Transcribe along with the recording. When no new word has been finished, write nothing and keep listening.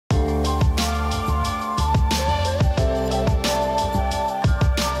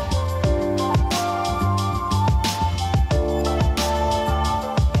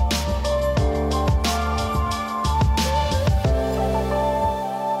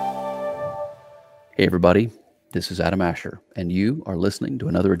Hey, everybody. This is Adam Asher, and you are listening to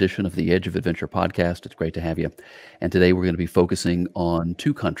another edition of the Edge of Adventure podcast. It's great to have you. And today we're going to be focusing on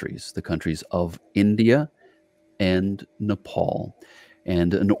two countries, the countries of India and Nepal,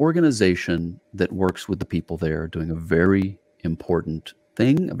 and an organization that works with the people there doing a very important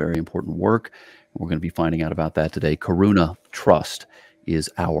thing, a very important work. We're going to be finding out about that today. Karuna Trust is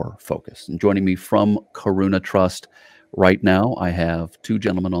our focus. And joining me from Karuna Trust right now, I have two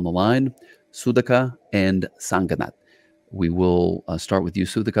gentlemen on the line, Suddhaka and Sanghanath. We will start with you,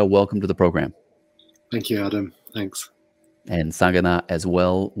 Suddhaka. Welcome to the program. Thank you, Adam. Thanks. And Sanghanath as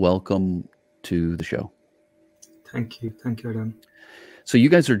well. Welcome to the show. Thank you. Thank you, Adam. So you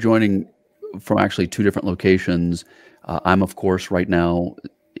guys are joining from actually two different locations. I'm, of course, right now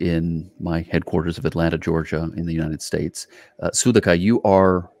in my headquarters of Atlanta, Georgia, in the United States. Suddhaka, you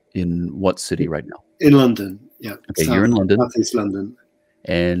are in what city right now? In London, yeah. Okay, you're in London. Southeast London.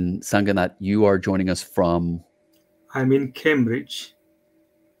 And Sanghanath, you are joining us from? I'm in Cambridge.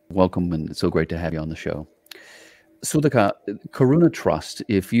 Welcome, and it's so great to have you on the show. Suddhaka, Karuna Trust,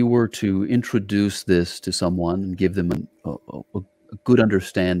 if you were to introduce this to someone and give them a good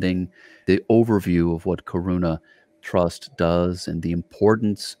understanding, the overview of what Karuna Trust does and the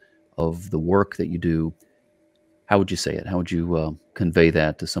importance of the work that you do, how would you say it? How would you convey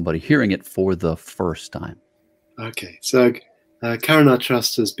that to somebody hearing it for the first time? Okay, so Karuna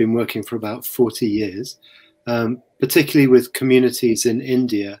Trust has been working for about 40 years, particularly with communities in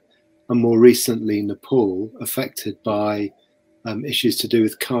India and more recently Nepal, affected by issues to do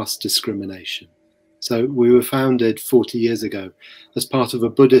with caste discrimination. So we were founded 40 years ago as part of a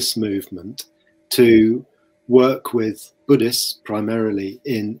Buddhist movement to work with Buddhists, primarily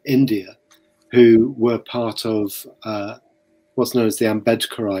in India, who were part of what's known as the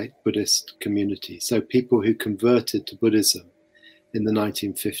Ambedkarite Buddhist community. So people who converted to Buddhism in the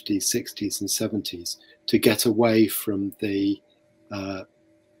 1950s, 60s and 70s to get away from the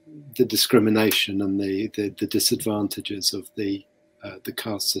discrimination and the disadvantages of the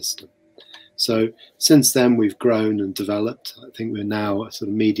caste system. So since then we've grown and developed. I think we're now a sort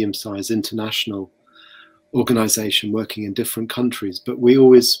of medium-sized international organization working in different countries, but we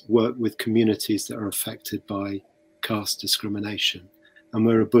always work with communities that are affected by caste discrimination. And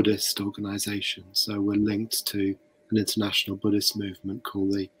we're a Buddhist organization, so we're linked to an international Buddhist movement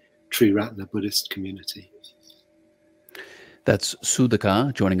called the Triratna Buddhist Community. That's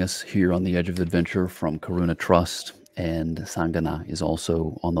Suddhaka joining us here on the Edge of Adventure from Karuna Trust, and Sanghanath is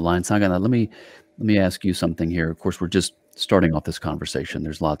also on the line. Sanghanath, let me ask you something here. Of course, we're just starting off this conversation.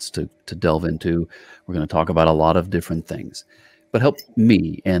 There's lots to delve into. We're going to talk about a lot of different things, but help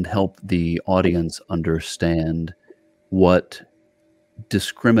me and help the audience understand what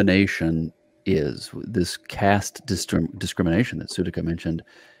discrimination is, this caste discrimination that Suddhaka mentioned.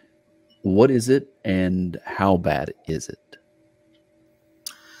 What is it and how bad is it?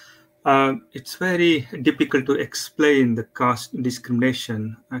 It's very difficult to explain the caste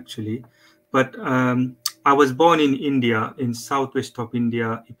discrimination, actually. But I was born in India, in southwest of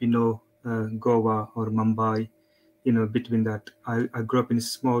India, if you know Goa or Mumbai, between that. I grew up in a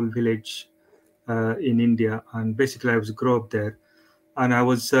small village in India, and basically I grew up there. And I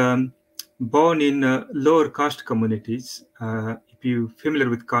was born in lower caste communities. If you're familiar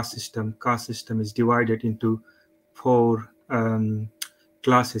with caste system is divided into four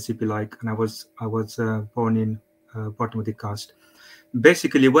classes, if you like, and I was born in bottom of the caste.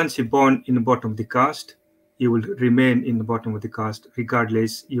 Basically, once you're born in the bottom of the caste, you will remain in the bottom of the caste,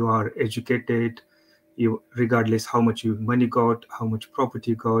 regardless you are educated, regardless how much money got, how much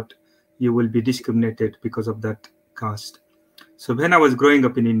property you got, you will be discriminated because of that caste. So when I was growing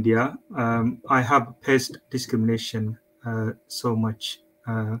up in India, I have faced discrimination so much.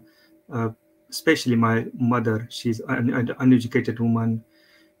 Especially my mother, she's an uneducated woman.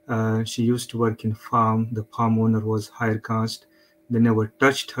 She used to work in farm. The farm owner was higher caste. They never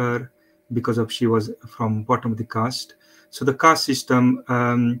touched her because she was from bottom of the caste. So the caste system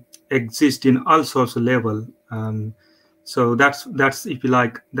exists in all sorts of level. So that's if you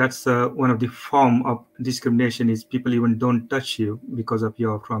like, that's one of the form of discrimination, is people even don't touch you because of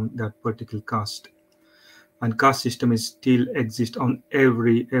you're from that particular caste. And caste system is still exist on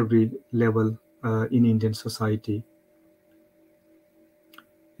every level in Indian society.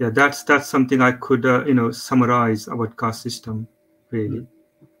 Yeah, that's something I could summarize about caste system, really.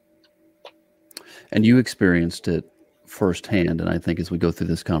 And you experienced it firsthand, and I think as we go through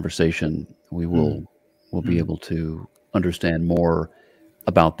this conversation, we'll be able to understand more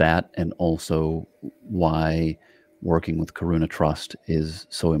about that, and also why working with Karuna Trust is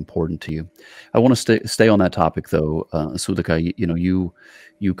so important to you. I want to stay on that topic, though. Suddhaka,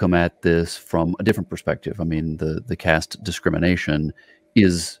 you come at this from a different perspective. I mean, the caste discrimination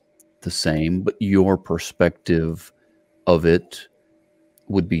is the same, but your perspective of it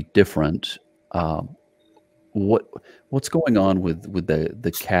would be different. What's going on with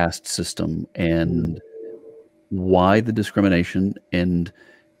the caste system, and why the discrimination, and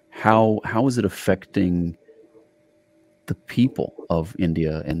how is it affecting the people of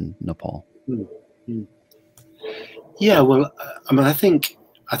India and Nepal? Yeah, well, I mean, I think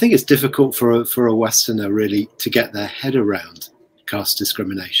it's difficult for a Westerner really to get their head around caste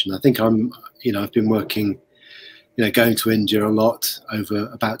discrimination. I think I've been working, going to India a lot over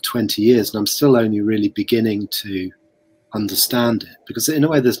about 20 years, and I'm still only really beginning to understand it, because in a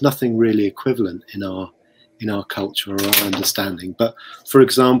way there's nothing really equivalent in our culture or our understanding. But for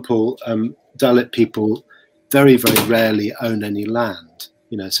example, Dalit people very, very rarely own any land.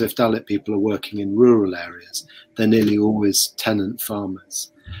 So if Dalit people are working in rural areas, they're nearly always tenant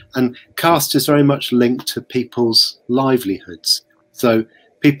farmers. And caste is very much linked to people's livelihoods. So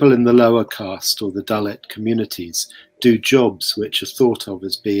people in the lower caste or the Dalit communities do jobs which are thought of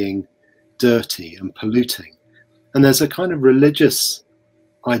as being dirty and polluting. And there's a kind of religious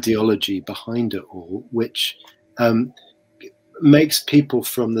ideology behind it all, which makes people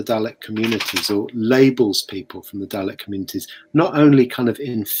from the Dalit communities, or labels people from the Dalit communities, not only kind of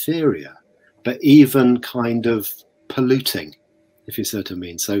inferior, but even kind of polluting, if you see what I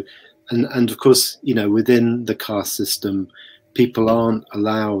mean. So, and of course, within the caste system, people aren't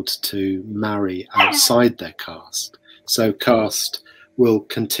allowed to marry outside their caste. So caste will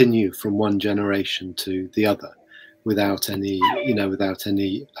continue from one generation to the other without any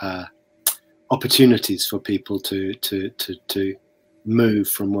opportunities for people to move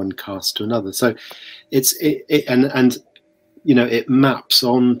from one caste to another. So it maps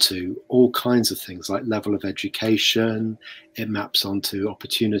onto all kinds of things like level of education. It maps onto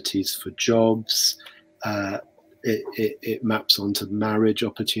opportunities for jobs. It maps onto marriage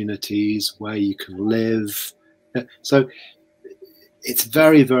opportunities, where you can live. So it's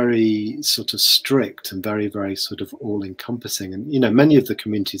very, very sort of strict and very, very sort of all-encompassing. And many of the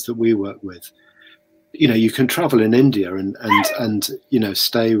communities that we work with, you can travel in India and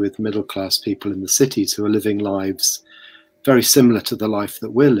stay with middle-class people in the cities who are living lives very similar to the life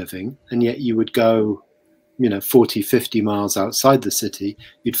that we're living, and yet you would go 40, 50 miles outside the city,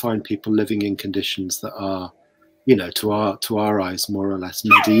 you'd find people living in conditions that are to our eyes more or less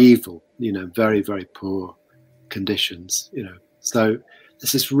medieval, very, very poor conditions. So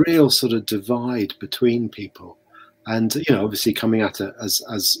there's this real sort of divide between people, and obviously coming at it as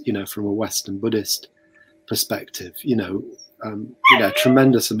from a Western Buddhist perspective, a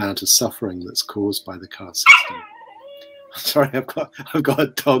tremendous amount of suffering that's caused by the caste system. Sorry, I've got a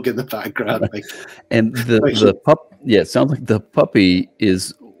dog in the background. And the pup, yeah, it sounds like the puppy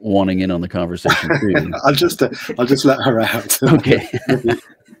is wanting in on the conversation too. I'll just let her out. Okay.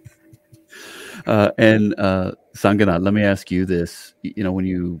 And Sanghanath, let me ask you this. When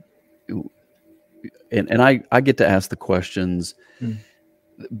you and I get to ask the questions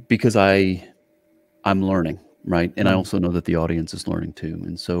because I'm learning, right? And I also know that the audience is learning too.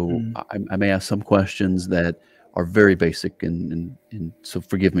 And so I may ask some questions that are very basic, and so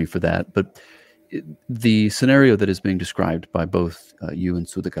forgive me for that. But the scenario that is being described by both you and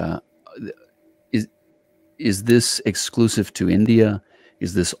Suddhaka, is this exclusive to India?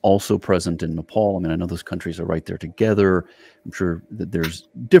 Is this also present in Nepal? I mean, I know those countries are right there together. I'm sure that there's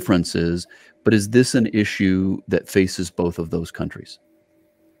differences, but is this an issue that faces both of those countries?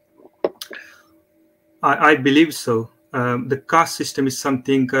 I believe so. The caste system is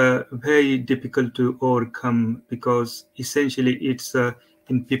something very difficult to overcome, because essentially it's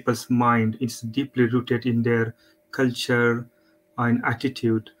in people's mind. It's deeply rooted in their culture and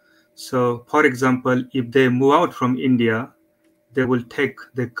attitude. So, for example, if they move out from India, they will take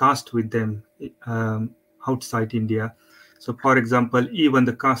the caste with them outside India. So, for example, even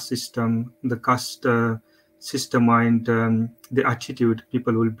the caste system and the attitude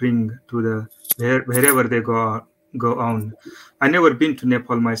people will bring to wherever they go on. I never been to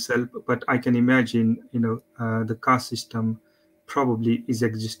Nepal myself, but I can imagine, the caste system probably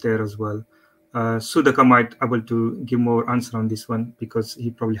exists there as well. Suddhaka might able to give more answer on this one, because he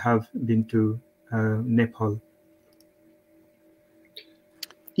probably have been to Nepal.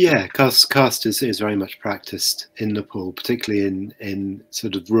 Yeah, caste is very much practiced in Nepal, particularly in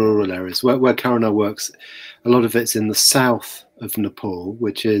sort of rural areas. Where Karuna works, a lot of it's in the south of Nepal,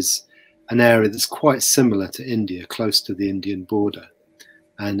 which is an area that's quite similar to India, close to the Indian border.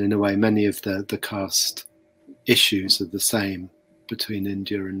 And in a way, many of the caste issues are the same between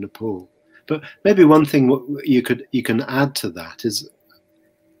India and Nepal. But maybe one thing you can add to that is,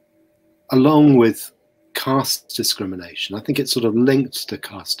 along with caste discrimination, I think it's sort of linked to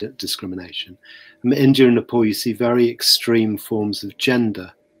caste discrimination. In India and Nepal, you see very extreme forms of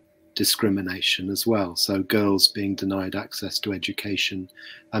gender discrimination as well. So girls being denied access to education.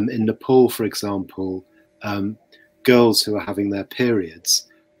 In Nepal, for example, girls who are having their periods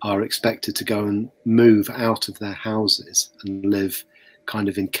are expected to go and move out of their houses and live kind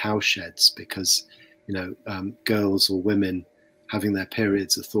of in cowsheds, because, you know, girls or women having their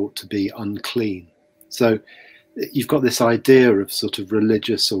periods are thought to be unclean. So you've got this idea of sort of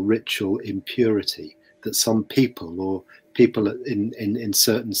religious or ritual impurity, that some people, or people in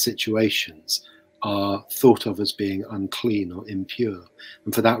certain situations, are thought of as being unclean or impure,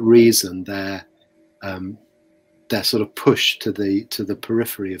 and for that reason they're sort of pushed to the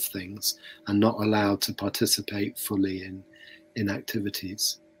periphery of things and not allowed to participate fully in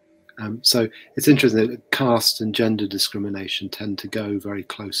activities. So it's interesting that caste and gender discrimination tend to go very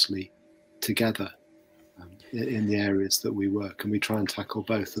closely together in the areas that we work, and we try and tackle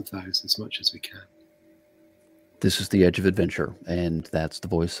both of those as much as we can. This is The Edge of Adventure, and that's the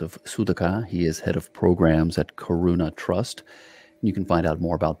voice of Suddhaka. He is head of programs at Karuna Trust. You can find out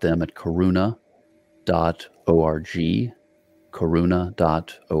more about them at karuna.org.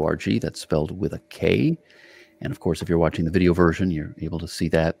 Karuna.org. That's spelled with a K. And of course, if you're watching the video version, you're able to see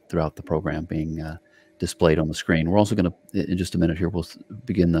that throughout the program being displayed on the screen. We're also going to, in just a minute here, we'll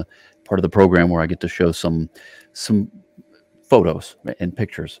begin the part of the program where I get to show some photos and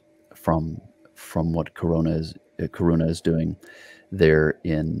pictures from what Karuna is doing there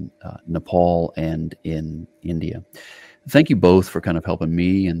in Nepal and in India. Thank you both for kind of helping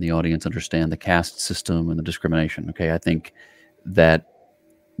me and the audience understand the caste system and the discrimination. Okay, I think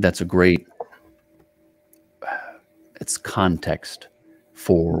that's a great it's context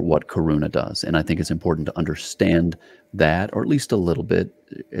for what Karuna does, and I think it's important to understand that, or at least a little bit,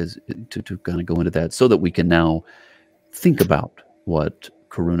 as to kind of go into that, so that we can now think about what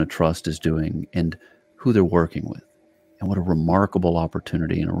Karuna Trust is doing and who they're working with, and what a remarkable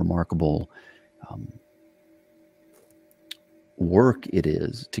opportunity and a remarkable work it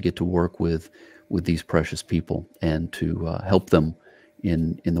is to get to work with these precious people and to help them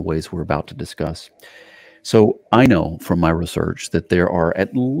in the ways we're about to discuss. So I know from my research that there are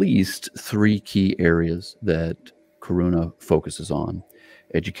at least 3 key areas that Karuna focuses on: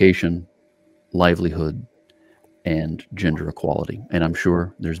 education, livelihood, and gender equality. And I'm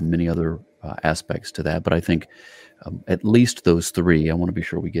sure there's many other aspects to that, but I think at least those 3 I want to be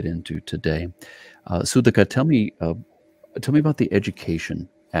sure we get into today. Suddhaka, tell me about the education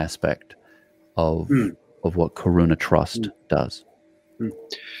aspect of what Karuna Trust does.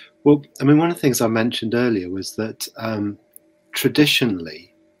 Well, I mean, one of the things I mentioned earlier was that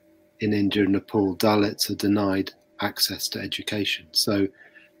traditionally in India and Nepal, Dalits are denied access to education. So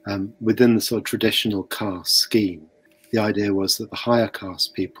within the sort of traditional caste scheme, the idea was that the higher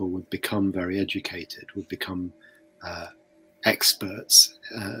caste people would become very educated, would become experts,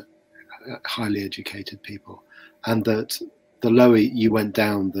 highly educated people, and that the lower you went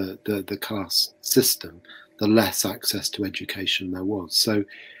down the caste system, the less access to education there was. So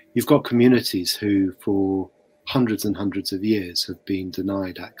you've got communities who for hundreds and hundreds of years have been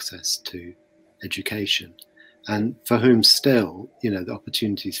denied access to education, and for whom still, you know, the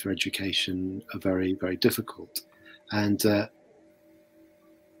opportunities for education are very, very difficult. And there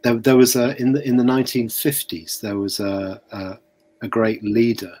was in the 1950s, there was a great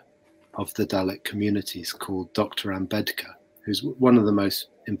leader of the Dalit communities called Dr. Ambedkar, who's one of the most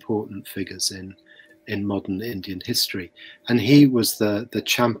important figures in modern Indian history. And he was the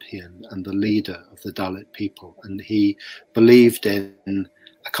champion and the leader of the Dalit people. And he believed in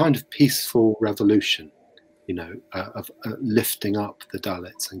a kind of peaceful revolution, you know, of lifting up the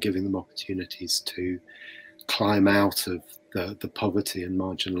Dalits and giving them opportunities to climb out of the poverty and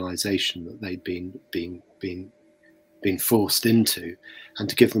marginalization that they'd been forced into, and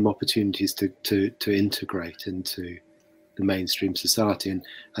to give them opportunities to integrate into the mainstream society.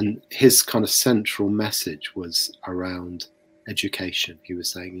 And his kind of central message was around education. He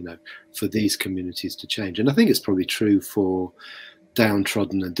was saying, you know, for these communities to change, and I think it's probably true for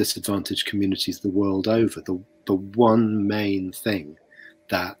downtrodden and disadvantaged communities the world over, the one main thing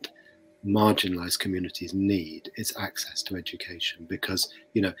that marginalized communities need is access to education. Because,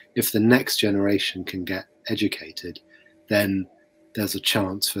 you know, if the next generation can get educated, then there's a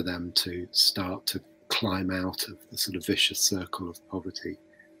chance for them to start to climb out of the sort of vicious circle of poverty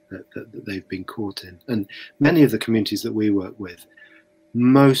that they've been caught in. And many of the communities that we work with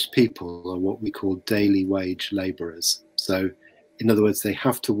most people are what we call daily wage labourers. So, in other words, they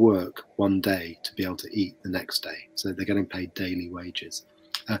have to work one day to be able to eat the next day. So they're getting paid daily wages.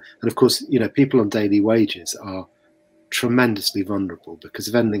 And of course, you know, people on daily wages are tremendously vulnerable, because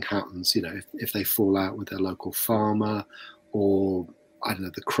if anything happens, you know, if they fall out with their local farmer, or I don't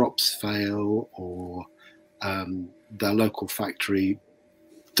know, the crops fail, or their local factory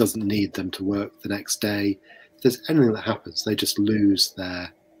doesn't need them to work the next day, if there's anything that happens, they just lose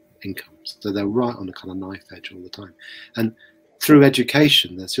their incomes. So they're right on a kind of knife edge all the time. And through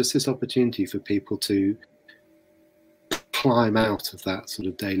education, there's just this opportunity for people to climb out of that sort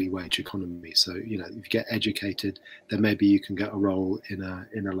of daily wage economy. So, you know, if you get educated, then maybe you can get a role in a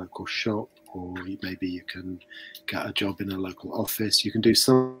local shop, or maybe you can get a job in a local office. You can do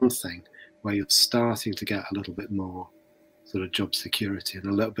something where you're starting to get a little bit more sort of job security and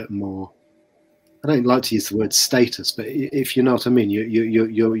a little bit more, I don't like to use the word status, but if you know what I mean,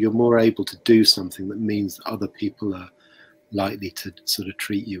 you're more able to do something that means that other people are likely to sort of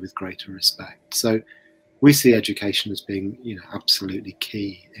treat you with greater respect. So we see education as being, you know, absolutely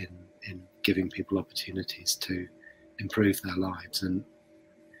key in giving people opportunities to improve their lives. And,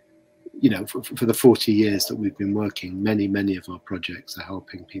 you know, for the 40 years that we've been working, many of our projects are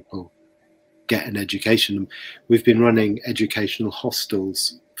helping people get an education. We've been running educational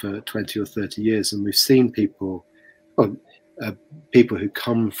hostels for 20 or 30 years, and we've seen people, well, people who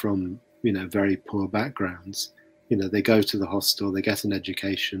come from, you know, very poor backgrounds. You know, they go to the hostel, they get an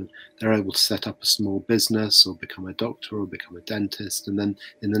education, they're able to set up a small business or become a doctor or become a dentist. And then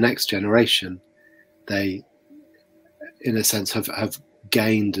in the next generation, they, in a sense, have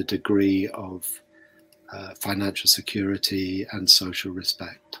gained a degree of financial security and social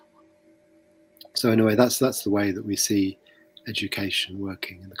respect. So in a way, that's the way that we see education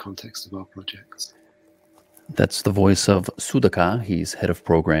working in the context of our projects. That's the voice of Suddhaka. He's head of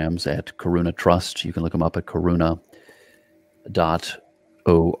programs at Karuna Trust. You can look him up at karuna.org.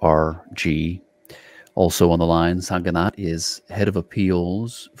 Also on the line, Sanghanath is head of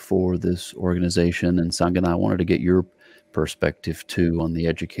appeals for this organization. And Sanghanath, I wanted to get your perspective too on the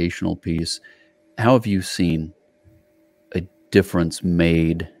educational piece. How have you seen a difference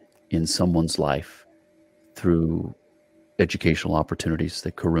made in someone's life through educational opportunities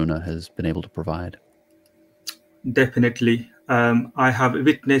that Karuna has been able to provide? Definitely. I have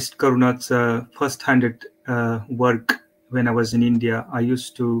witnessed Karuna's first-handed work when I was in India. I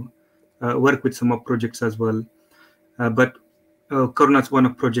used to work with some of projects as well. But Karuna's one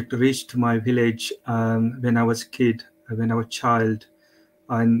of project reached my village when I was a kid, when I was a child.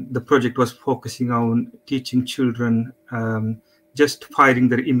 And the project was focusing on teaching children, just firing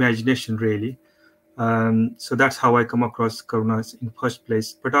their imagination, really. So that's how I come across Karuna's in the first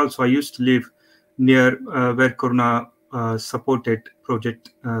place. But also I used to live near where Karuna supported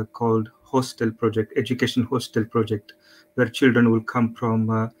project called Hostel Project, Education Hostel Project, where children will come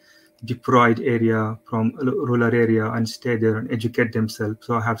from deprived area, from rural area, and stay there and educate themselves.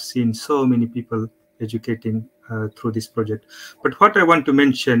 So I have seen so many people educating through this project. But what I want to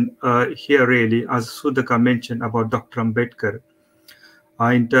mention here really, as Suddhaka mentioned about Dr. Ambedkar,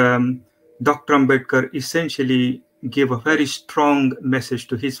 and Dr. Ambedkar essentially gave a very strong message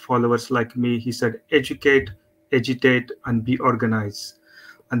to his followers like me. He said, educate, agitate, and be organized.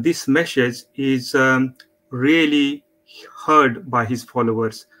 And this message is really heard by his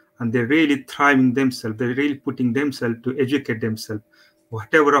followers, and they're really thriving themselves. They're really putting themselves to educate themselves.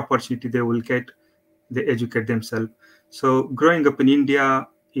 Whatever opportunity they will get, they educate themselves. So growing up in India,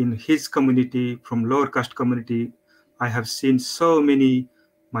 in his community, from lower caste community, I have seen so many,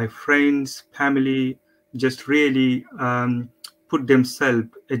 my friends, family, just really put themselves,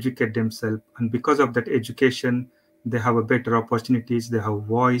 educate themselves. And because of that education, they have a better opportunities, they have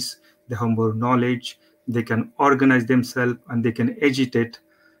voice, they have more knowledge, they can organize themselves, and they can agitate,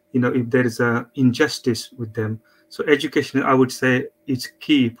 you know, if there is a injustice with them. So education, I would say, is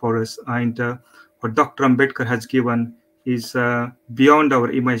key for us. And what Dr. Ambedkar has given is beyond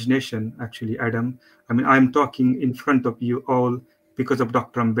our imagination, actually, Adam. I mean, I'm talking in front of you all because of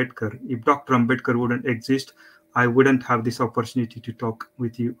Dr. Ambedkar. If Dr. Ambedkar wouldn't exist, I wouldn't have this opportunity to talk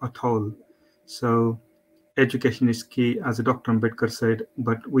with you at all. So education is key, as Dr. Ambedkar said,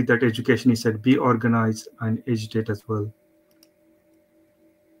 but with that education, he said, be organized and agitate as well.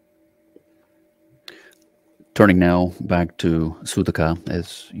 Turning now back to Suddhaka,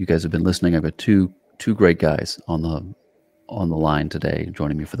 as you guys have been listening, I've got two great guys on the line today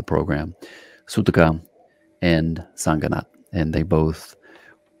joining me for the program, Suddhaka and Sanghanath, and they both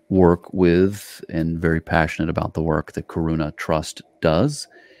work with and very passionate about the work that Karuna Trust does,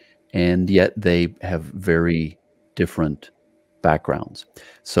 and yet they have very different backgrounds.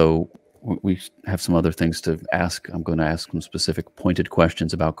 So we have some other things to ask. I'm going to ask some specific pointed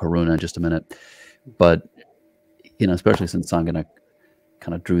questions about Karuna in just a minute. But, especially since Sanghana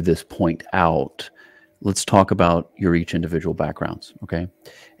kind of drew this point out, let's talk about your each individual backgrounds, okay?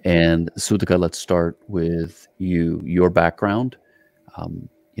 And Suddhaka, let's start with you, your background,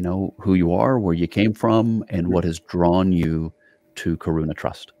 who you are, where you came from, and what has drawn you to Karuna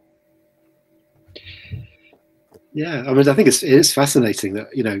Trust. Yeah, I mean, I think it is fascinating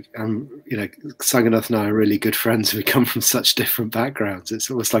that Sanghanath and I are really good friends. We come from such different backgrounds. It's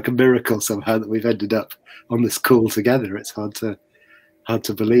almost like a miracle somehow that we've ended up on this call together. It's hard to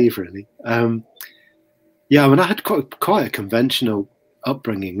believe, really. Yeah, I mean, I had quite a conventional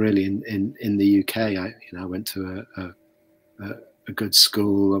upbringing, really, in the UK. I went to a good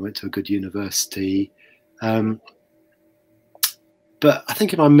school. I went to a good university. But I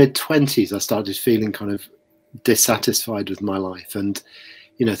think in my mid-20s, I started feeling kind of dissatisfied with my life, and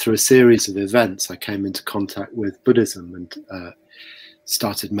through a series of events I came into contact with Buddhism and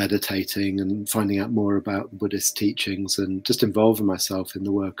started meditating and finding out more about the Buddhist teachings and just involving myself in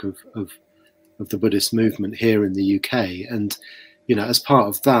the work of the Buddhist movement here in the UK. And as part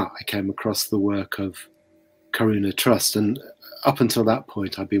of that, I came across the work of Karuna Trust, and up until that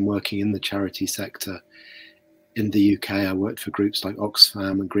point I'd been working in the charity sector in the UK. I worked for groups like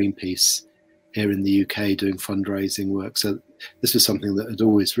Oxfam and Greenpeace here in the UK doing fundraising work. So this was something that had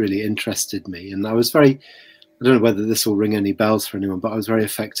always really interested me. And I was I don't know whether this will ring any bells for anyone, but I was very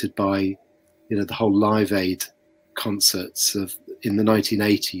affected by, the whole Live Aid concerts in the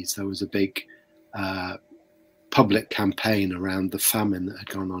 1980s. There was a big public campaign around the famine that had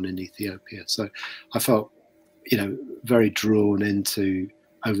gone on in Ethiopia. So I felt, very drawn into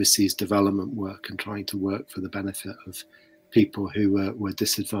overseas development work and trying to work for the benefit of people who were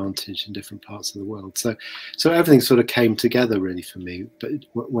disadvantaged in different parts of the world. So everything sort of came together really for me. But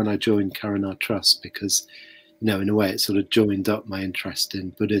when I joined Karuna Trust, because in a way it sort of joined up my interest in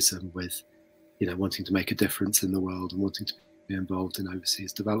Buddhism with wanting to make a difference in the world and wanting to be involved in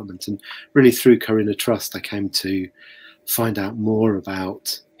overseas development. And really through Karuna Trust I came to find out more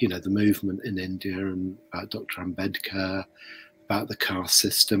about the movement in India and about Dr. Ambedkar, about the caste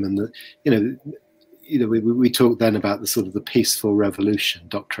system, and we talked then about the sort of the peaceful revolution,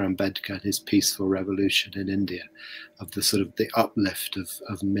 Dr. Ambedkar and his peaceful revolution in India, of the sort of the uplift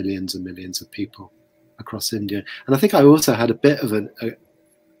of millions and millions of people across India. And I think I also had a bit of a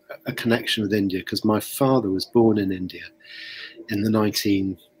connection with India because my father was born in India in the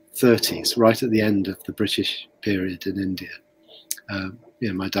 1930s, right at the end of the British period in India.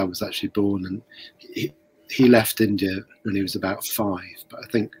 My dad was actually born, and he left India when he was about 5, but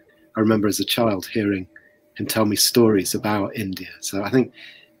I remember as a child hearing him tell me stories about India. So I think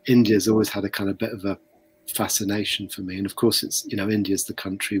India's always had a kind of bit of a fascination for me. And of course it's, India's the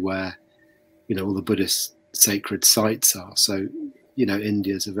country where, all the Buddhist sacred sites are. So,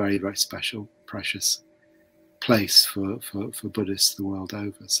 India's a very, very special, precious place for Buddhists the world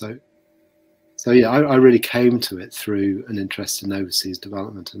over. So yeah, I really came to it through an interest in overseas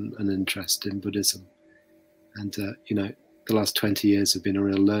development and an interest in Buddhism. And, the last 20 years have been a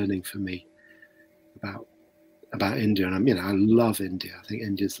real learning for me about India. And I love India. I think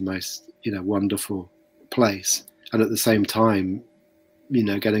India is the most, wonderful place. And at the same time,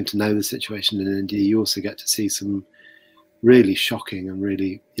 getting to know the situation in India, you also get to see some really shocking and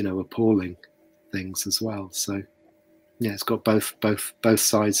really, appalling things as well. So yeah, it's got both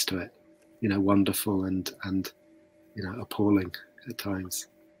sides to it, wonderful and appalling at times.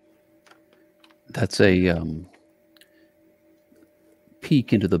 That's a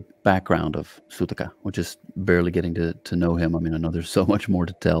peek into the background of Suddhaka. We're just barely getting to know him. I mean, I know there's so much more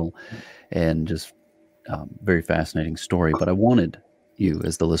to tell, and just very fascinating story. But I wanted you,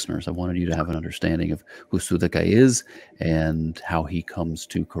 as the listeners, I wanted you to have an understanding of who Suddhaka is and how he comes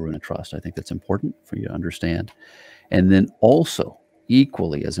to Karuna Trust. I think that's important for you to understand. And then also,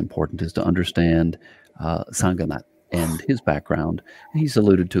 equally as important, is to understand Sanghanath and his background. He's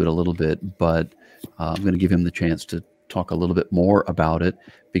alluded to it a little bit, but I'm going to give him the chance to talk a little bit more about it,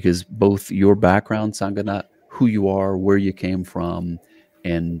 because both your background, Sanghanath, who you are, where you came from,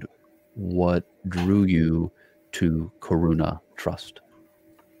 and what drew you to Karuna Trust.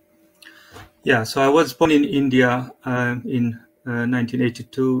 Yeah, so I was born in India in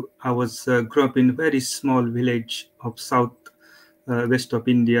 1982. I was grew up in a very small village of south west of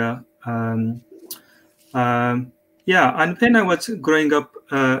India. Yeah, and when I was growing up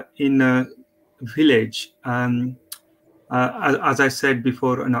in a village, as I said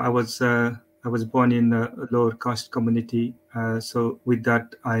before, I was born in a lower caste community. So with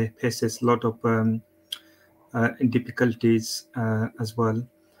that, I faces a lot of difficulties as well.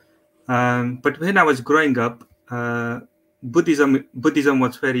 But when I was growing up, Buddhism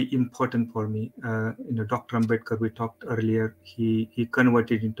was very important for me. Dr. Ambedkar, we talked earlier, he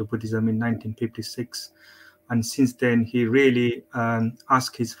converted into Buddhism in 1956, and since then he really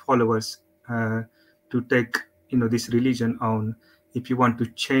asked his followers to take this religion on. If you want to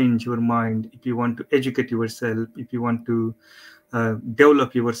change your mind, if you want to educate yourself, if you want to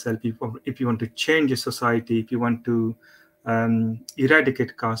develop yourself, if you want to change your society, if you want to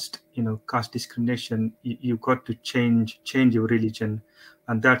eradicate caste discrimination, you got to change your religion.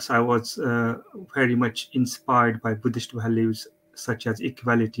 And that's, I was very much inspired by Buddhist values such as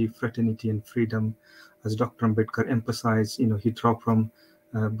equality, fraternity, and freedom, as Dr. Ambedkar emphasized. He drew from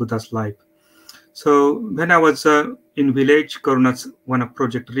Buddha's life. So when I was in village, Karuna's one of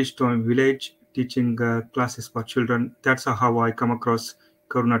project Restore Village, teaching classes for children. That's how I come across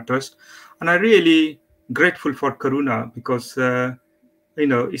Karuna Trust, and I really grateful for Karuna, because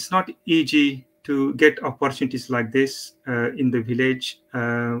it's not easy to get opportunities like this in the village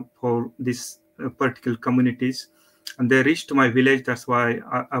for these particular communities, and they reach to my village. That's why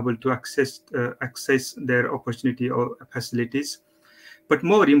I able to access their opportunity or facilities. But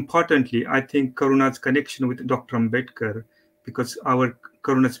more importantly, I think Karuna's connection with Dr. Ambedkar, because our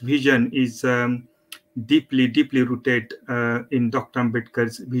Karuna's vision is deeply rooted in Dr.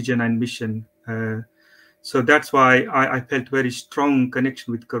 Ambedkar's vision and mission. So that's why I felt very strong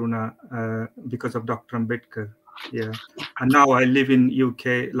connection with Karuna because of Dr. Ambedkar. Yeah. And now I live in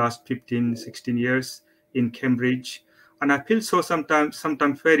UK last 15, 16 years in Cambridge. And I feel so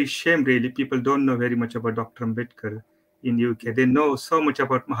sometimes very shame, really. People don't know very much about Dr. Ambedkar in UK. They know so much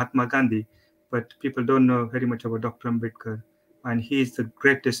about Mahatma Gandhi, but people don't know very much about Dr. Ambedkar. And he is the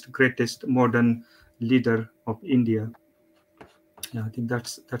greatest modern leader of India. Yeah, I think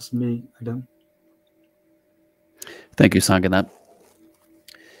that's me, Adam. Thank you, Sanghanath.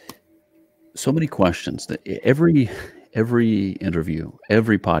 So many questions. That every interview,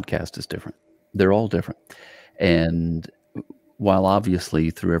 every podcast is different. They're all different. And while obviously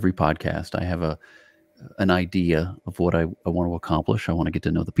through every podcast I have an idea of what I want to accomplish, I want to get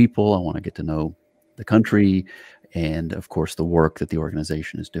to know the people, I want to get to know the country, and of course the work that the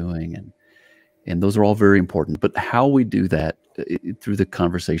organization is doing, and those are all very important. But how we do that through the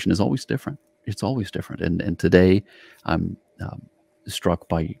conversation is always different. It's always different. And today I'm struck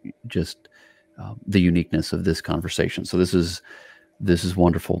by just the uniqueness of this conversation. So this is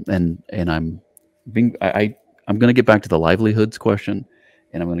wonderful. And I'm going to get back to the livelihoods question,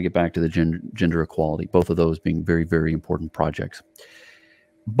 and I'm going to get back to the gender equality, both of those being very, very important projects.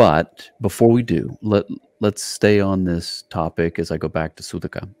 But before we do, let's stay on this topic as I go back to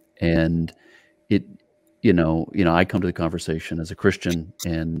Suddhaka. And I come to the conversation as a Christian,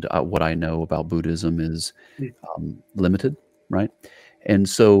 and what I know about Buddhism is limited, right? And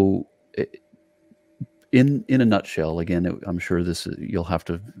so, in a nutshell, again, I'm sure you'll have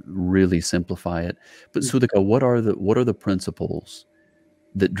to really simplify it. But Suddhaka, what are the principles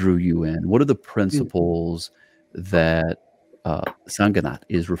that drew you in? What are the principles that Sanghanath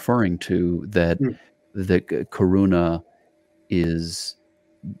is referring to that Karuna is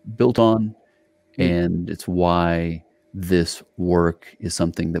built on? And it's why this work is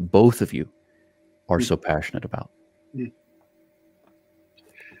something that both of you are so passionate about.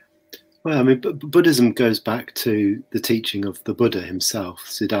 Well, I mean, Buddhism goes back to the teaching of the Buddha himself,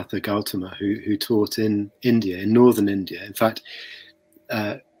 Siddhartha Gautama, who taught in India, in northern India. In fact,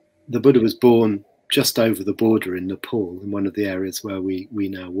 the Buddha was born just over the border in Nepal, in one of the areas where we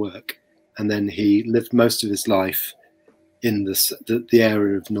now work. And then he lived most of his life in the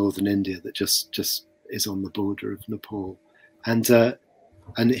area of northern India that just is on the border of Nepal, and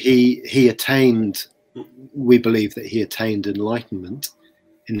he attained. We believe that he attained enlightenment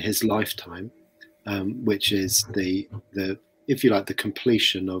in his lifetime, which is the if you like, the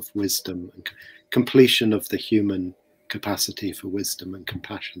completion of wisdom and completion of the human capacity for wisdom and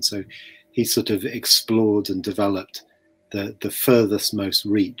compassion. So he sort of explored and developed the furthest most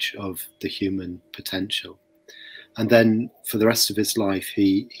reach of the human potential. And then for the rest of his life,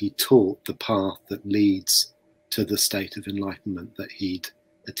 he taught the path that leads to the state of enlightenment that he'd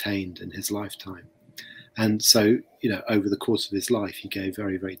attained in his lifetime. And so, over the course of his life, he gave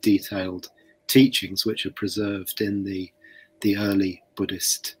very, very detailed teachings, which are preserved in the early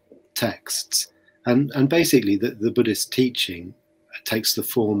Buddhist texts. And basically, the Buddhist teaching takes the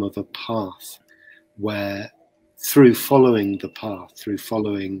form of a path where, through following the path, through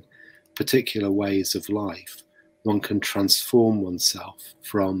following particular ways of life, one can transform oneself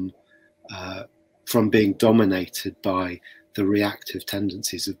from being dominated by the reactive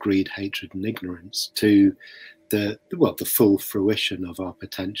tendencies of greed, hatred, and ignorance to the full fruition of our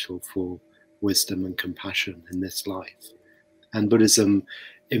potential for wisdom and compassion in this life. And Buddhism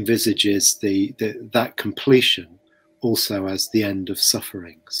envisages that completion also as the end of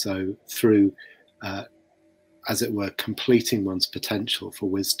suffering. So through, as it were, completing one's potential for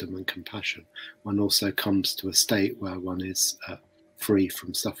wisdom and compassion, one also comes to a state where one is free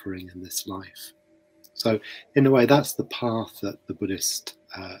from suffering in this life. So in a way, that's the path that the Buddhist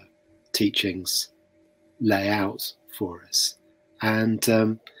teachings lay out for us. And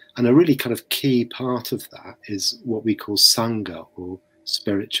a really kind of key part of that is what we call Sangha, or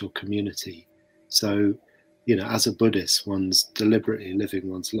spiritual community. So, you know, as a Buddhist, one's deliberately living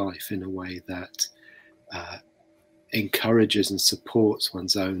one's life in a way that encourages and supports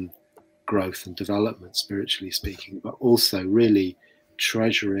one's own growth and development, spiritually speaking, but also really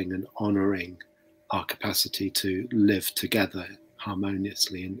treasuring and honouring our capacity to live together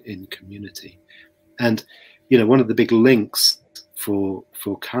harmoniously in community. And, you know, one of the big links for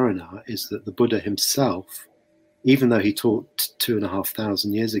Karuna is that the Buddha himself, even though he taught 2,500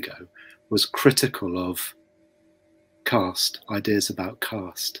 years ago, was critical of caste, ideas about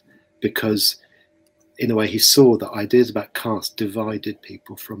caste, because in a way he saw that ideas about caste divided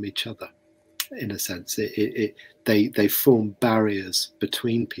people from each other. In a sense, they form barriers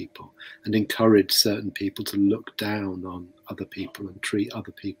between people and encourage certain people to look down on other people and treat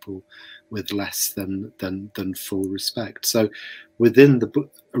other people with less than full respect. So within the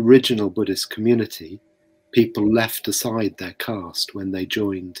original Buddhist community, people left aside their caste when they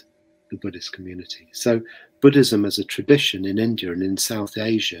joined the Buddhist community. So Buddhism as a tradition in India and in South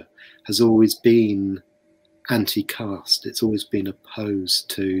Asia has always been anti-caste. It's always been opposed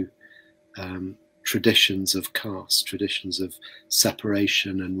to traditions of caste, traditions of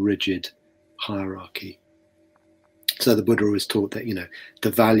separation and rigid hierarchy. So the Buddha always taught that, you know,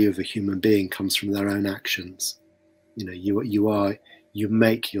 the value of a human being comes from their own actions. You know, you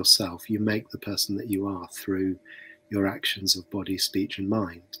make yourself, you make the person that you are through your actions of body, speech, and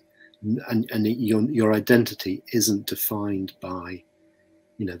mind. And your identity isn't defined by,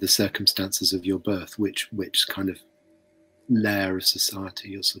 you know, the circumstances of your birth, which kind of layer of society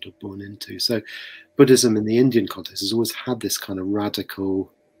you're sort of born into. So Buddhism in the Indian context has always had this kind of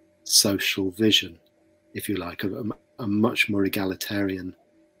radical social vision, if you like, a much more egalitarian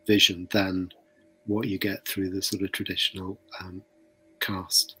vision than what you get through the sort of traditional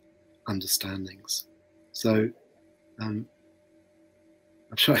caste understandings. So I'm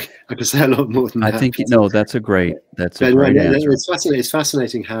sure I could say a lot more than that. I think, no, that's a great answer. It's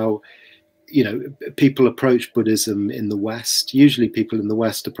fascinating how, you know, people approach Buddhism in the West. Usually people in the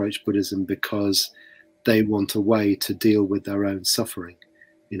West approach Buddhism because they want a way to deal with their own suffering.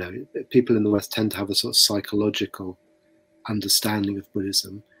 You know, people in the West tend to have a sort of psychological understanding of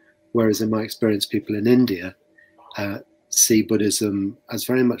Buddhism, whereas in my experience, people in India see Buddhism as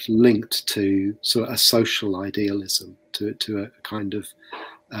very much linked to sort of a social idealism, to a kind of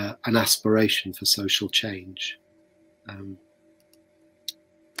an aspiration for social change.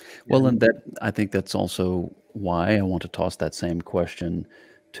 Well, and I think that's also why I want to toss that same question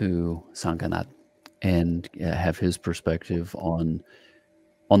to Sanghanath and have his perspective on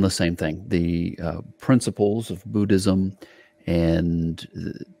the same thing, the principles of Buddhism and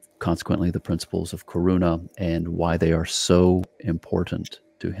consequently the principles of Karuna, and why they are so important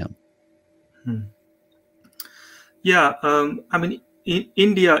to him. Yeah, I mean, in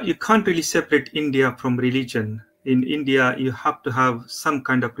India, you can't really separate India from religion. In India, you have to have some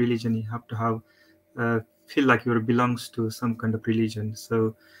kind of religion. You have to have feel like you belongs to some kind of religion.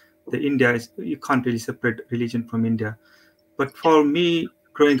 So you can't really separate religion from India. But for me,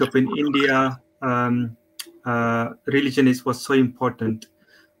 growing up in India, religion was so important.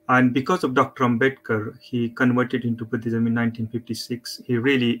 And because of Dr. Ambedkar, he converted into Buddhism in 1956. He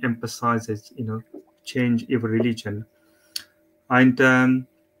really emphasizes, you know, change your religion. And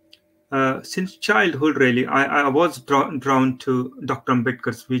since childhood, really, I was drawn to Dr.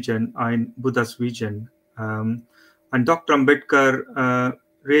 Ambedkar's vision and Buddha's vision. And Dr. Ambedkar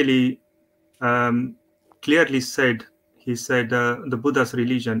really clearly said, he said the Buddha's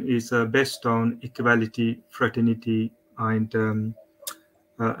religion is based on equality, fraternity, and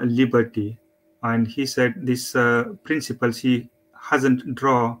liberty. And he said these principles he hasn't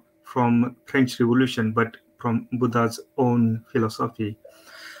drawn from French Revolution, but from Buddha's own philosophy.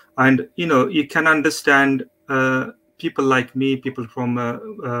 And, you know, you can understand people like me, people from,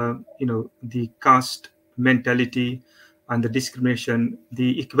 you know, the caste mentality and the discrimination.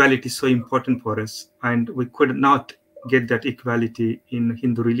 The equality is so important for us, and we could not get that equality in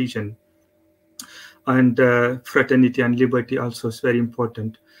Hindu religion. and fraternity and liberty also is very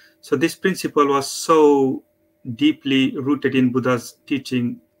important. So this principle was so deeply rooted in Buddha's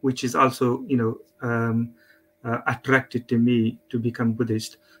teaching, which is also, attracted to me to become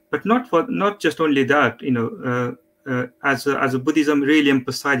Buddhist. But not just only that, as a Buddhism really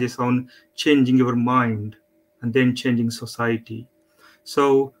emphasizes on changing your mind and then changing society.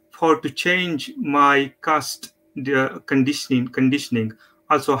 So to change my caste conditioning,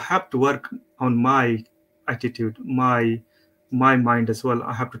 also have to work on my attitude, my mind as well.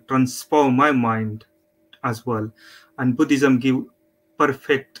 I have to transform my mind as well, and Buddhism give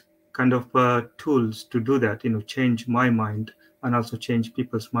perfect kind of tools to do that. Change my mind and also change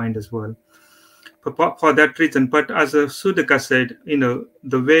people's mind as well. For that reason, but as Suddhaka said,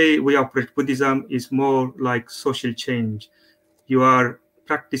 the way we operate Buddhism is more like social change. You are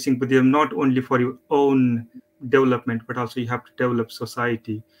practicing Buddhism not only for your own development, but also you have to develop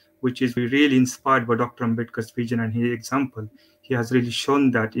society, which is really inspired by Dr. Ambedkar's vision and his example. He has really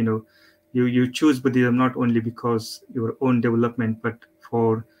shown that, you choose Buddhism not only because your own development, but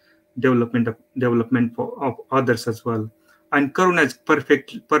for development of others as well. And Karuna is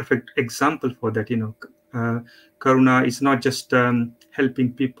perfect example for that. Karuna is not just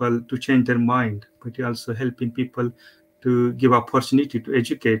helping people to change their mind, but also helping people to give opportunity to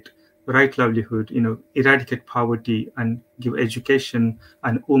educate, right livelihood, eradicate poverty, and give education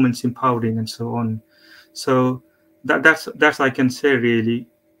and women's empowering and so on. So that's I can say really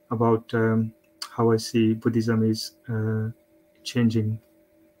about how I see Buddhism is changing.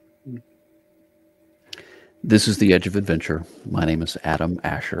 This is The Edge of Adventure. My name is Adam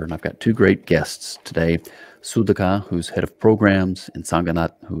Asher, and I've got two great guests today. Suddhaka, who's head of programs, and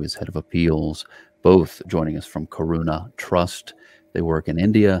Sanghanath, who is head of appeals, both joining us from Karuna Trust. They work in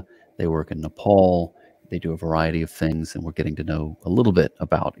India, they work in Nepal, they do a variety of things, and we're getting to know a little bit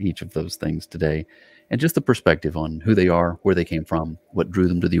about each of those things today, and just the perspective on who they are, where they came from, what drew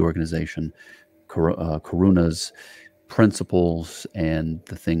them to the organization, Karuna's principles, and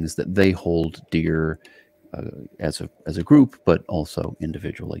the things that they hold dear as a group, but also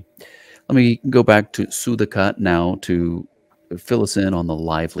individually. Let me go back to Suddhaka now to fill us in on the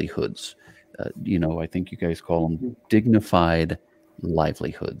livelihoods. I think you guys call them dignified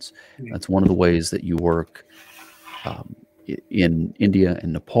livelihoods. That's one of the ways that you work in India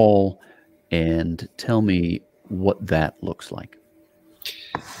and Nepal. And tell me what that looks like.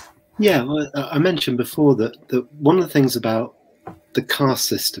 Yeah, well, I mentioned before that one of the things about the caste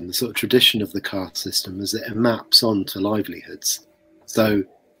system, the sort of tradition of the caste system, is that it maps onto livelihoods. So,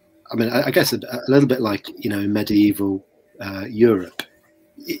 I mean, I guess a little bit like, in medieval Europe,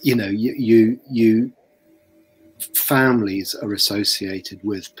 families are associated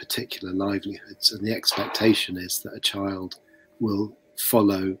with particular livelihoods, and the expectation is that a child will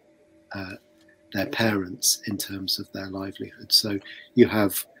follow their parents in terms of their livelihood. So you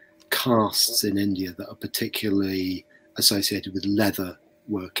have castes in India that are particularly associated with leather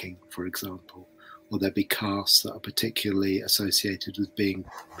working, for example, or there'd be castes that are particularly associated with being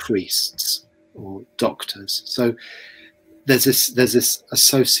priests or doctors. So there's this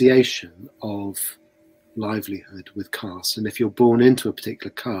association of livelihood with caste, and if you're born into a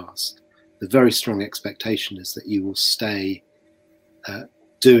particular caste, the very strong expectation is that you will stay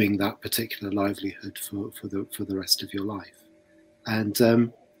doing that particular livelihood for the rest of your life, and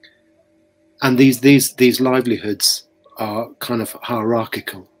these livelihoods are kind of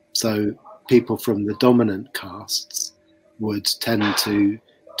hierarchical. So people from the dominant castes would tend to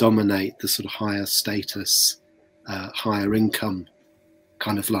dominate the sort of higher status, higher income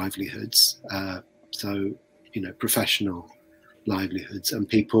kind of livelihoods. So, professional livelihoods, and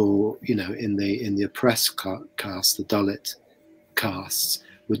people, in the oppressed caste, the Dalit castes,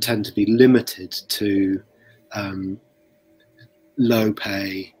 would tend to be limited to low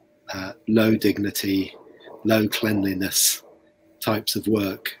pay, low dignity, low cleanliness types of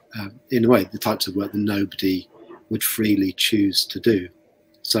work, in a way, the types of work that nobody would freely choose to do.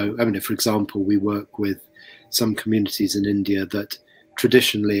 So, I mean, for example, we work with some communities in India that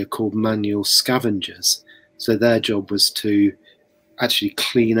traditionally are called manual scavengers. So their job was to actually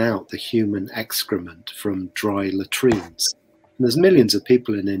clean out the human excrement from dry latrines. And there's millions of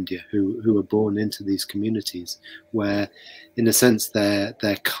people in India who are born into these communities where, in a sense, their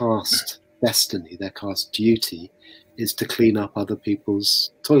caste destiny, their caste duty is to clean up other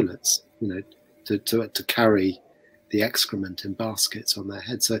people's toilets, to carry the excrement in baskets on their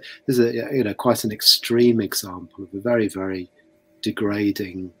head. So there's quite an extreme example of a very, very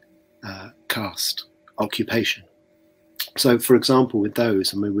degrading caste occupation. So, for example, with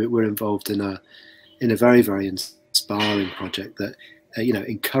those, I mean, we're involved in a very, very inspiring project that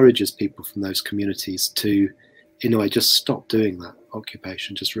encourages people from those communities to, in a way, just stop doing that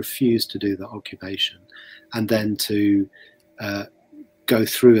occupation, just refuse to do that occupation, and then to go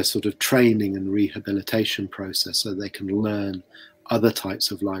through a sort of training and rehabilitation process so they can learn other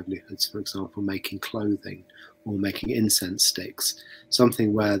types of livelihoods, for example, making clothing or making incense sticks,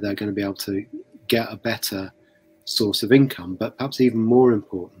 something where they're going to be able to get a better source of income, but perhaps even more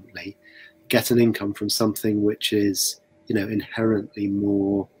importantly, get an income from something which is, inherently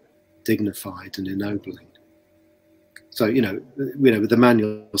more dignified and ennobling. So, with the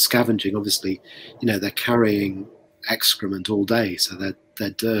manual scavenging, obviously, they're carrying excrement all day, so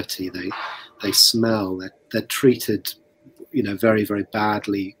they're dirty, they smell, they're treated, very, very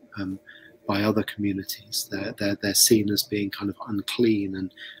badly by other communities. They're seen as being kind of unclean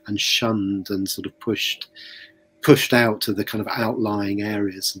and shunned and sort of pushed out to the kind of outlying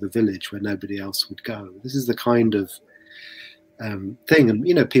areas of the village where nobody else would go. This is the kind of thing,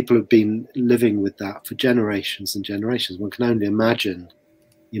 and people have been living with that for generations and generations. One can only imagine,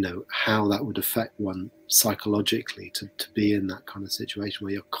 how that would affect one psychologically to be in that kind of situation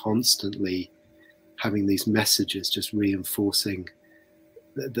where you're constantly having these messages just reinforcing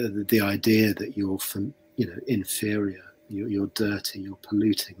the idea that you're inferior, you're dirty, you're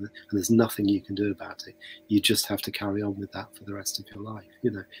polluting, and there's nothing you can do about it. You just have to carry on with that for the rest of your life.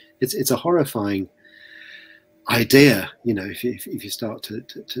 It's a horrifying idea, if you start to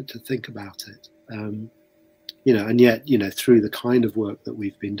think about it, and yet, through the kind of work that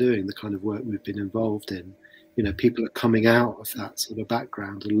we've been doing, the kind of work we've been involved in, people are coming out of that sort of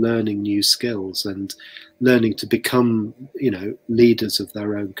background and learning new skills and learning to become, leaders of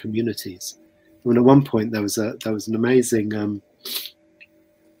their own communities. I mean, at one point there was an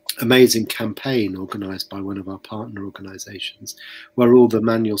amazing campaign organised by one of our partner organisations, where all the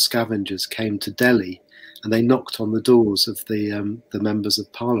manual scavengers came to Delhi and they knocked on the doors of the members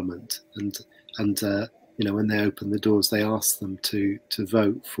of parliament, and when they opened the doors, they asked them to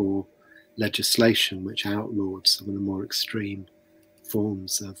vote for legislation which outlawed some of the more extreme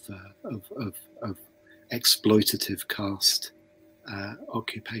forms of exploitative caste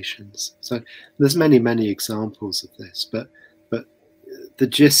occupations. So there's many examples of this, but the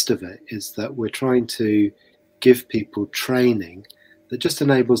gist of it is that we're trying to give people training that just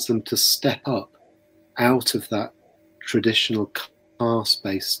enables them to step up out of that traditional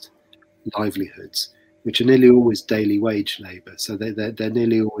caste-based livelihoods, which are nearly always daily wage labour. So they're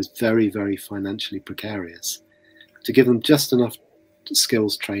nearly always very, very financially precarious. To give them just enough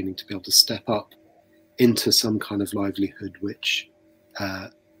skills training to be able to step up into some kind of livelihood which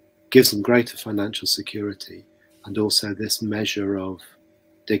gives them greater financial security, and also this measure of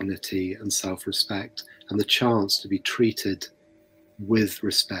dignity and self-respect and the chance to be treated with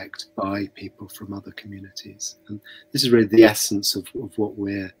respect by people from other communities. And this is really the essence of what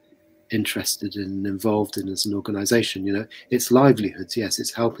we're interested in and involved in as an organisation. It's livelihoods, yes,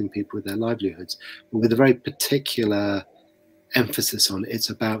 it's helping people with their livelihoods, but with a very particular emphasis on it's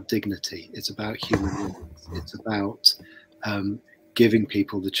about dignity, it's about human rights, it's about giving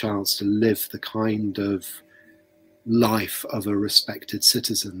people the chance to live the kind of life of a respected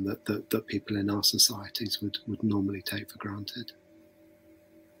citizen that people in our societies would normally take for granted.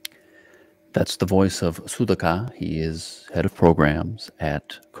 That's the voice of Suddhaka. He is head of programs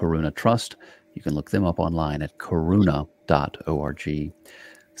at Karuna Trust. You can look them up online at karuna.org.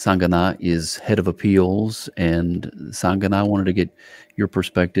 Sanghanath is head of appeals, and Sanghanath, I wanted to get your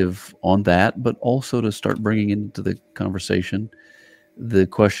perspective on that, but also to start bringing into the conversation the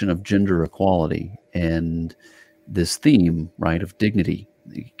question of gender equality and this theme, right, of dignity.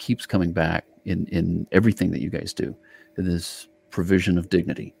 It keeps coming back in everything that you guys do, this provision of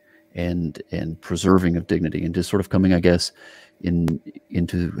dignity and preserving of dignity, and just sort of coming, I guess,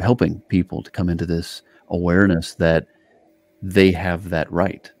 into helping people to come into this awareness that they have that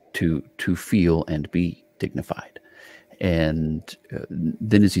right to feel and be dignified. And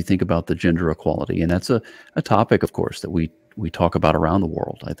then as you think about the gender equality, and that's a topic, of course, that we talk about around the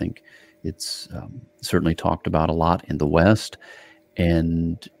world. I think it's certainly talked about a lot in the West,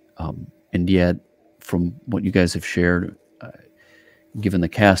 and yet from what you guys have shared, given the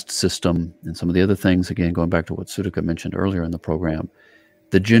caste system and some of the other things, again, going back to what Suddhaka mentioned earlier in the program,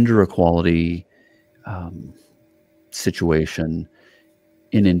 the gender equality situation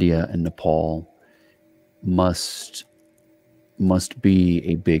in India and Nepal must be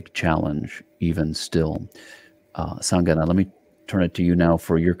a big challenge even still. Sanghanath, let me turn it to you now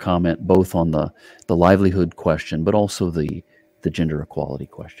for your comment, both on the livelihood question, but also the gender equality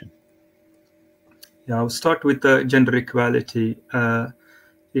question. Yeah, I'll start with the gender equality.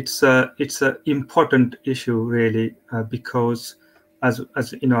 It's an important issue, really, because as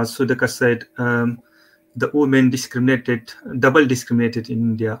you know, as Suddhaka said, the women double discriminated in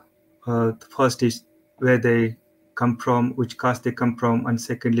India. The first is where they come from, which caste they come from, and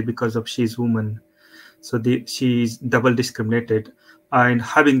secondly, because of she's woman. So she is double discriminated. And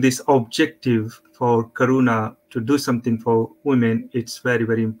having this objective for Karuna to do something for women, it's very,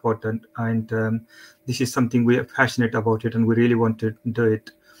 very important. And this is something we are passionate about it, and we really want to do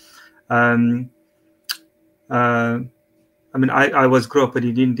it. I mean, I was grew up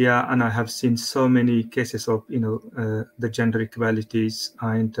in India, and I have seen so many cases of, you know, the gender equalities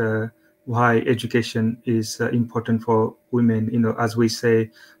and why education is important for women. You know, as we say,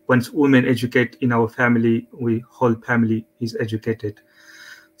 once women educate in our family, whole family is educated.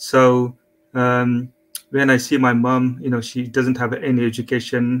 So when I see my mom, you know, she doesn't have any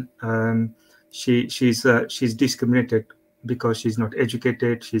education. She's discriminated because she's not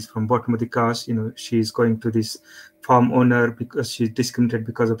educated. She's from bottom of the caste. You know, she's going to this farm owner because she's discriminated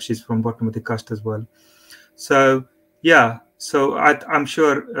because of she's from bottom of the caste as well. So yeah, so I'm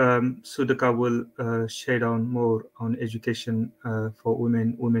sure Suddhaka will shade on more on education for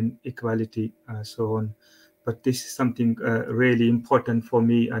women equality, so on. But this is something really important for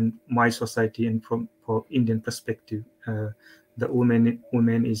me and my society, and for Indian perspective. The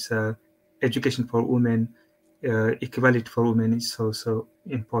women is education for women, equality for women is so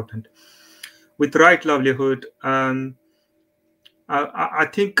important. With right livelihood, I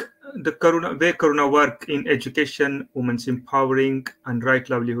think where Karuna work in education, women's empowering, and right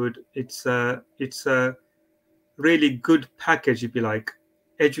livelihood, it's a really good package, if you like.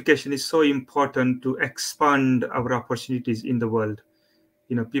 Education is so important to expand our opportunities in the world.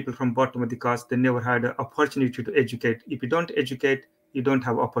 You know, people from bottom of the caste, they never had an opportunity to educate. If you don't educate, you don't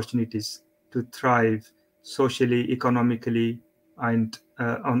have opportunities to thrive socially, economically, and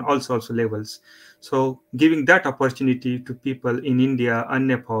on all sorts of levels. So giving that opportunity to people in India and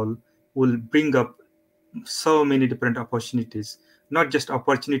Nepal will bring up so many different opportunities, not just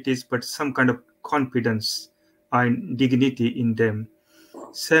opportunities, but some kind of confidence and dignity in them.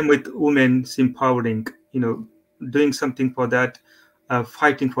 Same with women's empowering, you know, doing something for that,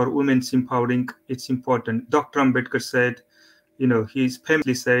 fighting for women's empowering, it's important. Dr. Ambedkar said, you know, he's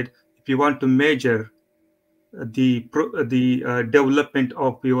famously said, if you want to measure the development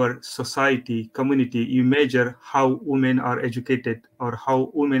of your society, community, you measure how women are educated or how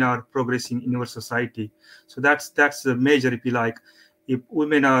women are progressing in your society. So that's the measure, if you like. If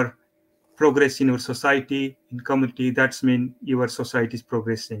women are progressing in your society, in community, that's mean your society is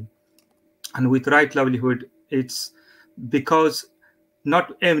progressing. And with right livelihood, it's because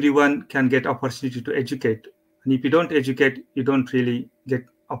not everyone can get opportunity to educate, and if you don't educate, you don't really get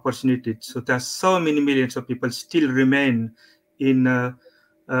opportunity. So there's so many millions of people still remain in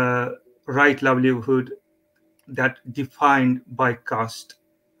right livelihood that defined by caste,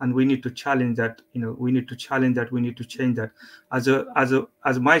 and we need to challenge that. You know, we need to challenge that. We need to change that.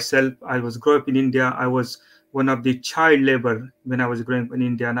 As myself, I was grew up in India. I was one of the child labor when I was growing up in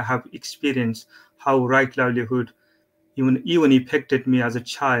India, and I have experienced how right livelihood even affected me as a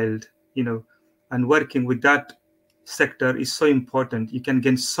child. You know, and working with that sector is so important. You can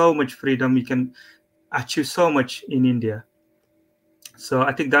gain so much freedom. You can achieve so much in India. So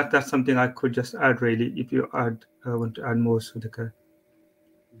I think that's something I could just add, really, if you want to add more, Suddhaka.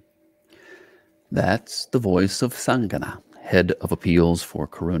 That's the voice of Sanghanath, head of appeals for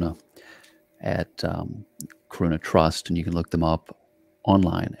Karuna at Karuna Trust, and you can look them up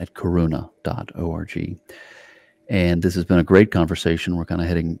online at karuna.org. And this has been a great conversation. We're kind of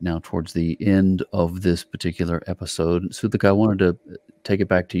heading now towards the end of this particular episode. Suddhaka, I wanted to take it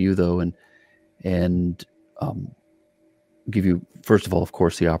back to you, though, and give you, first of all, of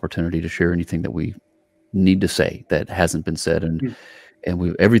course, the opportunity to share anything that we need to say that hasn't been said. And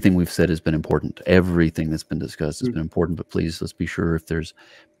everything we've said has been important. Everything that's been discussed has been important. But please, let's be sure if there's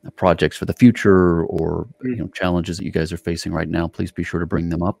projects for the future or challenges that you guys are facing right now, please be sure to bring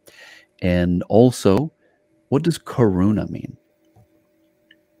them up. And also, what does Karuna mean?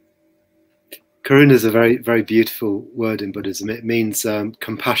 Karuna is a very, very beautiful word in Buddhism. It means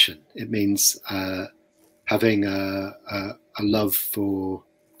compassion. It means having a love for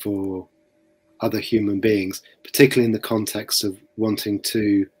other human beings, particularly in the context of wanting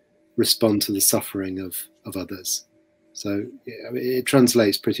to respond to the suffering of others. So it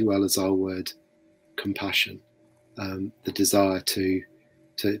translates pretty well as our word compassion, the desire to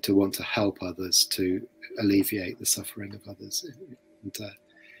want to help others, to alleviate the suffering of others.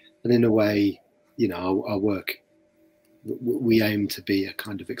 And in a way, our work, we aim to be a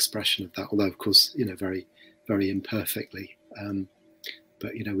kind of expression of that, although of course, very, very imperfectly.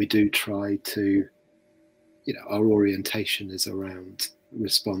 But we do try to our orientation is around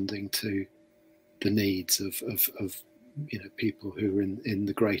responding to the needs of people who are in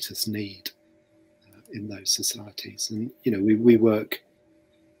the greatest need in those societies. And we work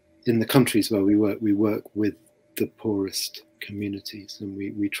in the countries where we work with the poorest communities, and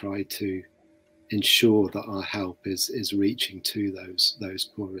we try to ensure that our help is reaching to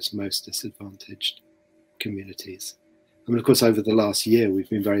those poorest, most disadvantaged communities. I mean, of course, over the last year, we've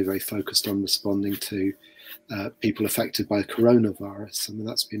been very, very focused on responding to people affected by coronavirus. I mean,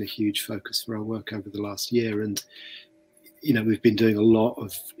 that's been a huge focus for our work over the last year. And, we've been doing a lot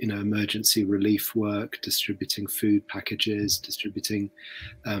of, emergency relief work, distributing food packages, distributing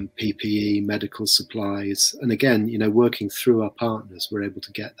PPE, medical supplies. And again, working through our partners, we're able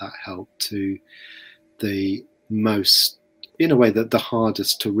to get that help to the most, in a way, that the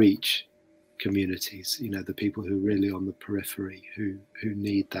hardest to reach communities, the people who are really on the periphery, who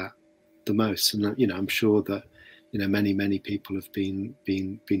need that the most. And I'm sure that many people have been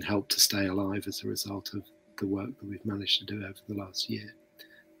helped to stay alive as a result of the work that we've managed to do over the last year.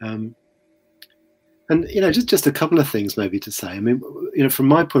 And just a couple of things maybe to say. I mean, from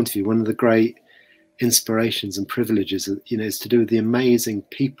my point of view, one of the great inspirations and privileges, is to do with the amazing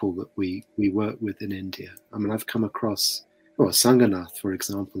people that we work with in India. I mean, I've come across Sanghanath, for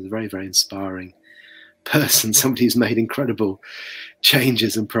example, is a very, very inspiring person, somebody who's made incredible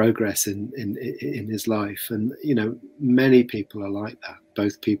changes and progress in his life. And, many people are like that,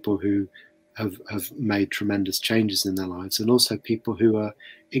 both people who have made tremendous changes in their lives, and also people who are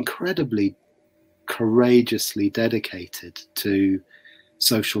incredibly courageously dedicated to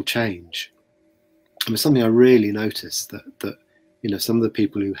social change. I mean, something I really noticed that some of the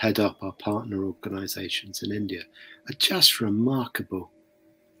people who head up our partner organizations in India are just remarkable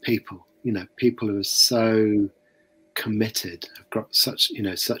people, people who are so committed, have got such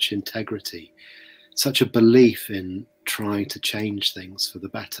integrity, such a belief in trying to change things for the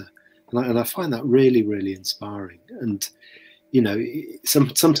better. And I find that really, really inspiring. And,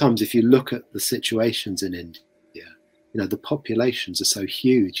 sometimes if you look at the situations in India, the populations are so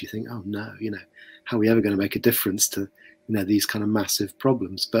huge, you think, oh no, how are we ever going to make a difference to, these kind of massive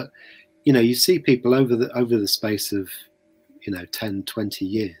problems? But, you see people over the space of, 10, 20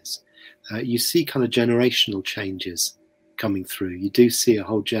 years, you see kind of generational changes coming through. You do see a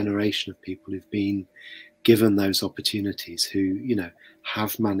whole generation of people who've been given those opportunities, who,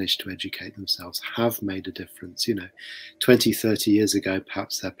 have managed to educate themselves, have made a difference. 20, 30 years ago,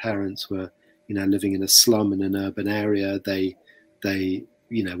 perhaps their parents were, living in a slum in an urban area. They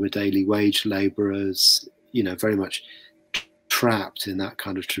were daily wage laborers, very much trapped in that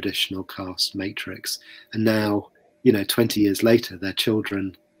kind of traditional caste matrix. And now, 20 years later, their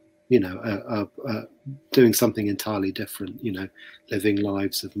children, are doing something entirely different, living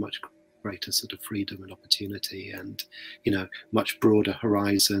lives of much greater sort of freedom and opportunity, and much broader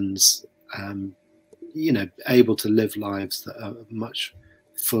horizons, able to live lives that are much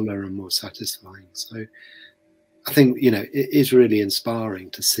fuller and more satisfying. So I think it is really inspiring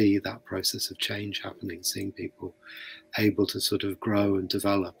to see that process of change happening, seeing people able to sort of grow and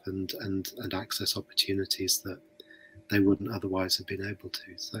develop and access opportunities that they wouldn't otherwise have been able to.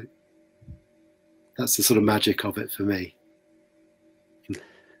 So that's the sort of magic of it for me.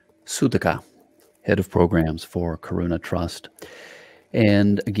 Suddhaka, head of programs for Karuna Trust.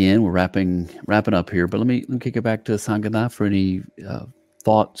 And again, we're wrapping up here, but let me kick it back to Sanghanath for any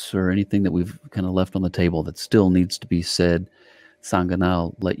thoughts or anything that we've kind of left on the table that still needs to be said. Sanghanath,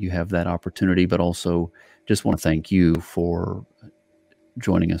 I'll let you have that opportunity, but also just want to thank you for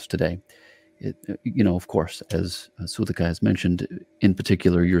joining us today. Of course, as Suddhaka has mentioned, in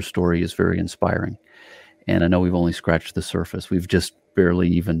particular, your story is very inspiring. And I know we've only scratched the surface. We've just barely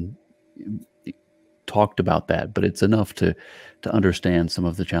even talked about that, but it's enough to understand some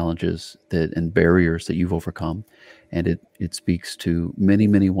of the challenges and barriers that you've overcome. And it speaks to many,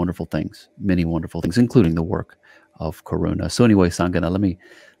 many wonderful things, including the work of Karuna. So anyway, Sanghanath,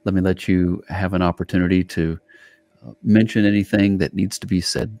 let me let you have an opportunity to mention anything that needs to be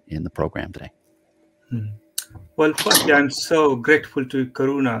said in the program today. Well, firstly, I'm so grateful to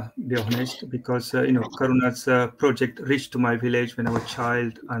Karuna, to be honest, because Karuna's project reached to my village when I was a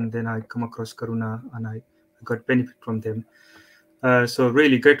child, and then I come across Karuna and I got benefit from them. So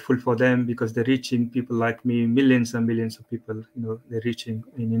really grateful for them, because they're reaching people like me, millions and millions of people. They're reaching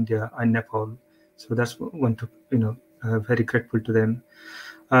in India and Nepal. So that's one to very grateful to them.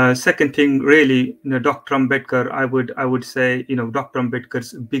 Second thing, really, Dr. Ambedkar, I would say, Dr.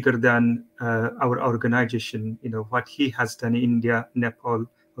 Ambedkar's bigger than our organization. What he has done in India, Nepal,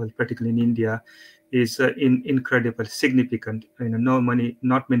 well, particularly in India, is incredible, significant.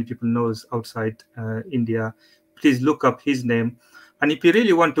 Not many people knows outside India. Please look up his name. And if you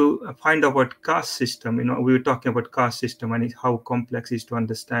really want to find out about caste system, we were talking about caste system and how complex it is to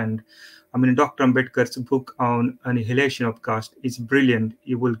understand. I mean, Dr. Ambedkar's book on annihilation of caste is brilliant.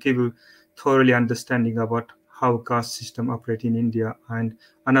 It will give you thoroughly understanding about how caste system operate in India, and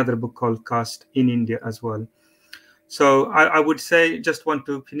another book called Caste in India as well. So I would say, just want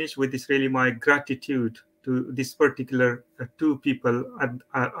to finish with this, really my gratitude to this particular two people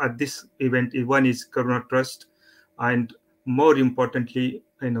at this event. One is Karuna Trust, and more importantly,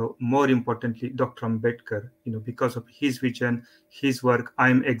 Dr. Ambedkar. Because of his vision, his work,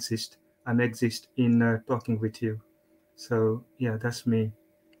 I'm exist in talking with you. So yeah, that's me.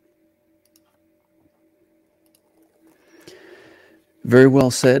 Very well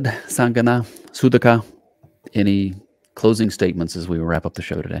said, Sanghanath. Suddhaka, any closing statements as we wrap up the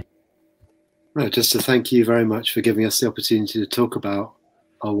show today? No, just to thank you very much for giving us the opportunity to talk about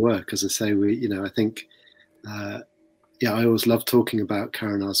our work. As I say, I think, I always love talking about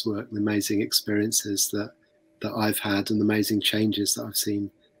Karuna's work, the amazing experiences that I've had, and the amazing changes that I've seen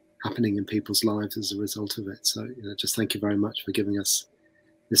happening in people's lives as a result of it. So, just thank you very much for giving us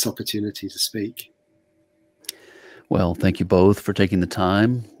this opportunity to speak. Well, thank you both for taking the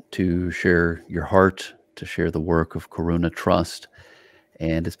time to share your heart, to share the work of Karuna Trust.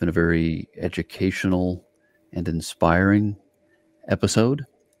 And it's been a very educational and inspiring episode.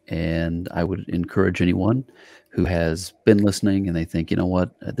 And I would encourage anyone who has been listening and they think, you know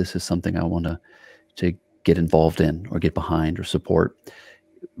what, this is something I want to get involved in or get behind or support,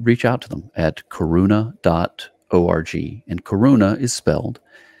 reach out to them at karuna.org. And Karuna is spelled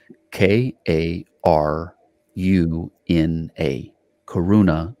Karuna,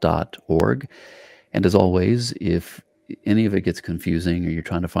 karuna.org. And as always, if any of it gets confusing or you're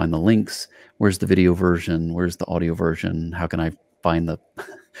trying to find the links, where's the video version? Where's the audio version? How can I find the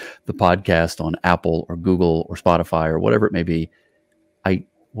podcast on Apple or Google or Spotify or whatever it may be?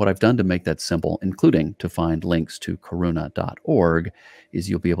 What I've done to make that simple, including to find links to karuna.org, is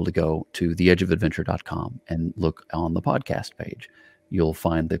you'll be able to go to theedgeofadventure.com and look on the podcast page. You'll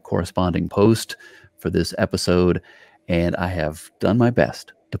find the corresponding post for this episode, and I have done my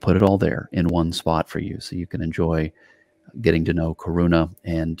best to put it all there in one spot for you so you can enjoy getting to know Karuna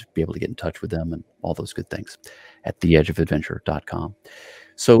and be able to get in touch with them and all those good things at theedgeofadventure.com.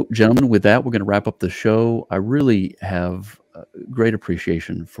 So, gentlemen, with that, we're going to wrap up the show. I really have great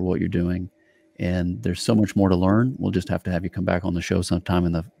appreciation for what you're doing, and there's so much more to learn. We'll just have to have you come back on the show sometime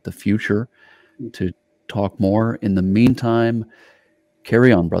in the future to talk more. In the meantime,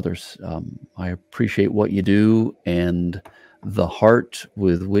 carry on, brothers. I appreciate what you do and the heart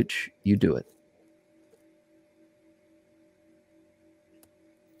with which you do it.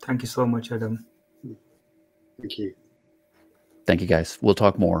 Thank you so much, Adam. Thank you. Thank you, guys. We'll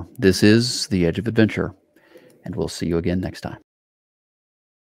talk more. This is The Edge of Adventure, and we'll see you again next time.